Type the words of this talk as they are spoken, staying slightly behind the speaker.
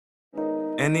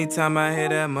Anytime I hear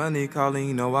that money calling,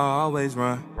 you know I always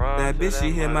run. That bitch,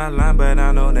 she hit my line, but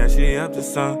I know that she up to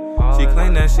something. She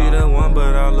claimed that she the one,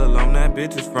 but all along that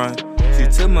bitch is front. She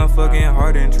took my fucking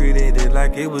heart and treated it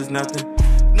like it was nothing.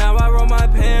 Now I roll my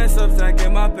pants up, so I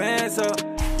get my pants up.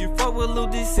 You fuck with Lil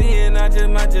DC and I just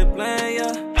might just blame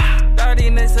ya.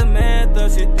 30 next Samantha,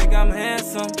 she think I'm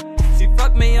handsome. She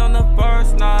fucked me on the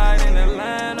first night in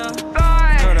Atlanta.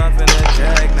 Skirt off in the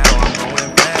jag, now I'm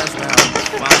going fast now.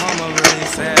 My mama really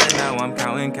sad, now I'm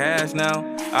counting cash now.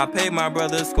 I paid my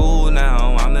brother's school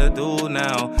now, I'm the dude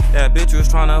now. That bitch was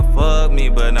tryna fuck me,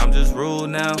 but I'm just rude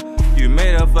now. You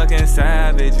made a fucking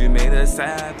savage, you made a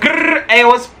savage. Hey,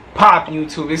 what's pop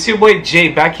YouTube? It's your boy Jay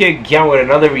back here again with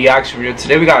another reaction video.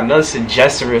 Today we got another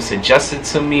suggested reel suggested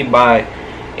to me by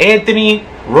Anthony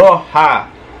Roja.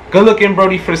 Good looking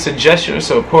Brody for the suggestion and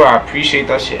support. I appreciate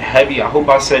that shit heavy. I hope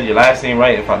I said your last name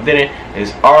right. If I didn't,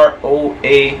 it's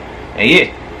R-O-A. And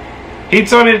yeah, he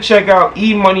told me to check out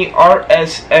E Money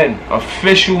RSN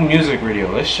official music video.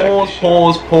 Let's check.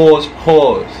 Pause.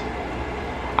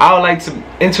 I would like to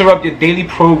interrupt your daily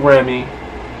programming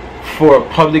for a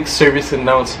public service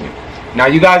announcement. Now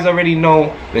you guys already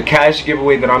know the cash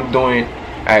giveaway that I'm doing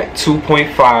at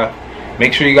 2.5.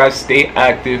 Make sure you guys stay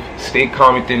active, stay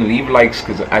commenting, leave likes,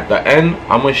 because at the end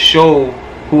I'm gonna show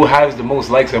who has the most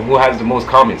likes and who has the most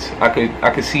comments. I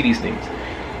could see these things.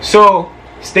 So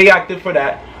stay active for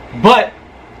that. But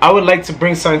I would like to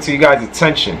bring something to you guys'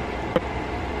 attention.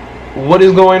 What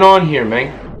is going on here,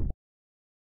 man?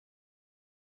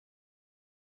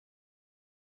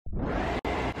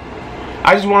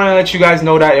 I just want to let you guys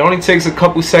know that it only takes a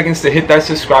couple seconds to hit that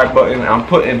subscribe button. I'm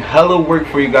putting hella work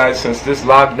for you guys since this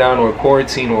lockdown or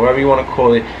quarantine or whatever you want to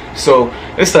call it. So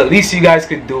it's the least you guys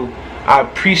could do. I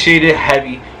appreciate it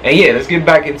heavy. And yeah, let's get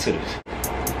back into this.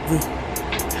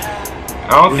 I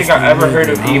don't think I ever heard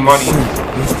of E Money.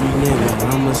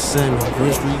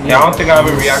 Yeah, I don't think I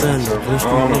ever reacted to her. I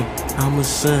don't know. I'm a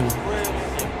sinner.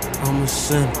 I'm a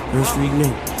sinner.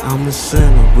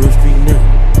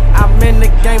 I'm in the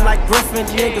game like Griffin,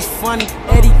 niggas funny,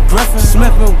 Eddie Griffin.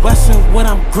 Smith and Wesson when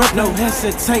I'm gripping. No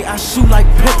hesitate, I shoot like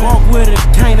Pippin. Walk with a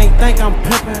cane, they think I'm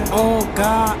pippin'. Oh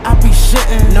God, I be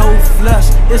shittin'. No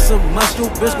flush, it's a must, your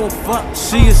bitch gon' fuck.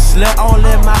 She a slut, all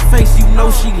in my face, you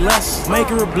know she lust. Make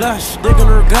her blush, digging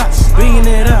her guts, beating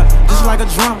it up, just like a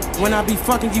drum. When I be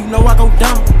fucking, you know I go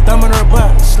dumb. Thumbing her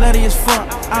butt, slutty as fuck.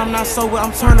 I'm not sober,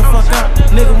 I'm turning the fuck up.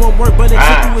 Nigga won't work, but they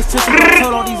took you his tissue. I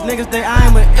told all these niggas that I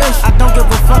am an ish. I don't give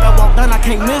a fuck, I walk down, I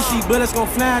can't miss you. Bullets gon'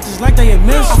 fly just like they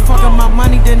admit. I'm fucking my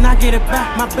money, then I get it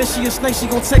back. My bitch, she a snake, she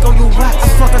gon' take all your racks. I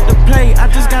fuck up the play, I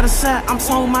just got a sack. I'm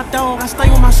towing my dog, I stay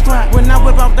on my strap. When I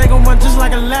whip out, they gon' run just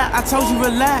like a lap. I told you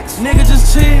relax, nigga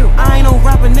just chill. I ain't no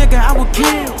rapper, nigga, I would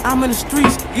kill. I'm in the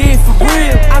streets, yeah, for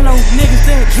real. I know niggas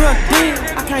that drug deal.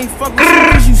 I can't fuck with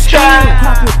you cause you steal.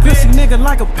 Pop your pussy, nigga,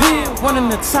 like a pill. One in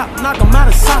the top, knock 'em out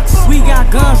of socks. We got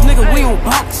guns, nigga, we on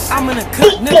box. I'm in the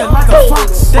cut, nigga, like a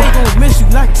fox. They gon' miss you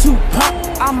like Tupac.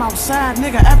 I'm outside,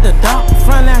 nigga, after dark.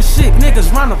 Frontline shit,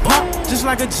 niggas run a pop. Just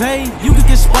like a J, you could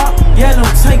get spot. Yellow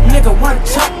tape, nigga, white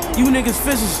chop. You niggas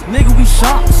fishes, nigga, we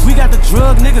sharks. We got the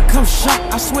drug, nigga, come shop.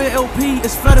 I swear LP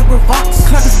is flooded with rocks.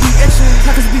 Cluckers be itching,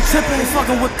 cluckers be tipping.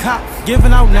 Fucking with cops,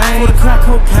 giving out names for the crack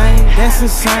cocaine. That's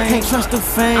insane, can't trust the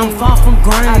fame. I'm far from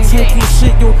grain. I take your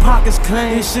shit, your pockets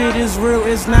clean. This shit is real,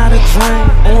 it's not a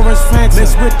dream. Orange Fanta,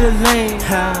 mixed with the lane.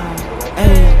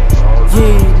 Hey,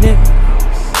 yeah, nigga.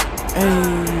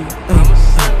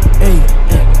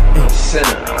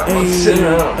 I'm a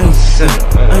sinner.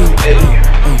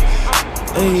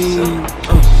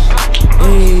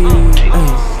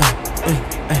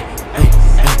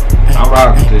 I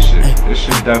rock with this shit. This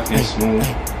shit definitely smooth.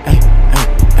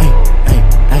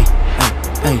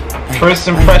 First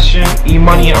impression, E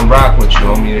Money, I'm rock with you,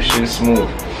 homie. This shit is smooth.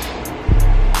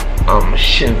 I'm a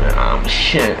sinner.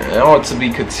 It ought to be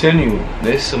continued.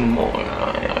 There's some more.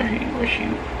 I hear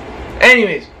you.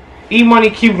 Anyways, E Money,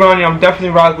 keep grinding. I'm definitely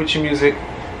rock with your music.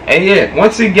 And yeah,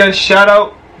 once again, shout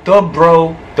out the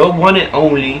bro, the one and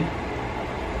only.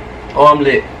 Oh, I'm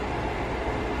lit.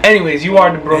 Anyways, you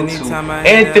are the bro too.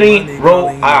 Anthony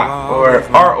Roa or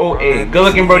R-O-A. Good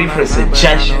looking Brody for the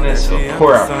suggestion and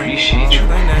support. I appreciate you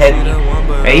heavy.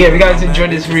 And yeah, if you guys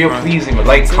enjoyed this video, please leave a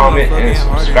like, comment, and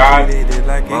subscribe.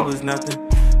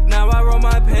 Now I roll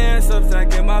my pants up, so I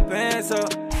get my pants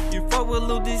up. You fuck with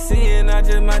Lil DC and I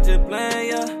just might just blame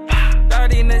ya.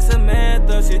 30 next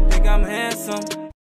Samantha, she think I'm handsome.